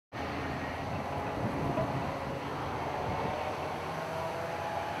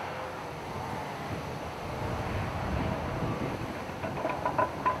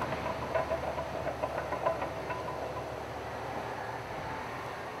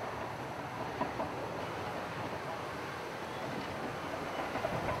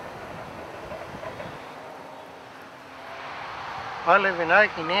I live in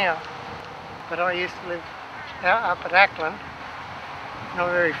Oakey now, but I used to live out up at Acland,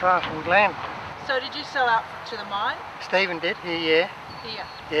 not very far from Glen. So did you sell out to the mine? Stephen did, yeah. Here?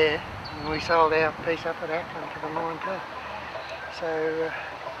 Yeah, and we sold our piece up at Acland to the mine too. So,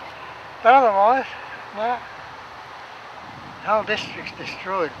 but otherwise, no, the whole district's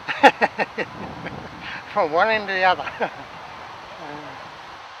destroyed. From one end to the other.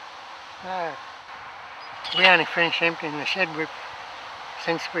 No. We only finished emptying the shed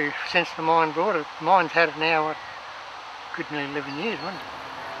since the mine bought it. The mine's had it now, what, good nearly 11 years, wasn't it?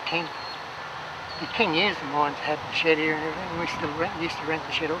 10. 10 years the mine's had the shed here and everything. We still used to rent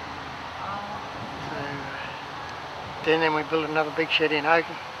the shed off. So then we built another big shed in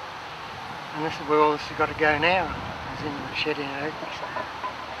Oakey. And this is where all this has got to go now, is in the shed in Oakey. So.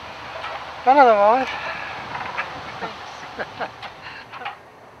 But otherwise...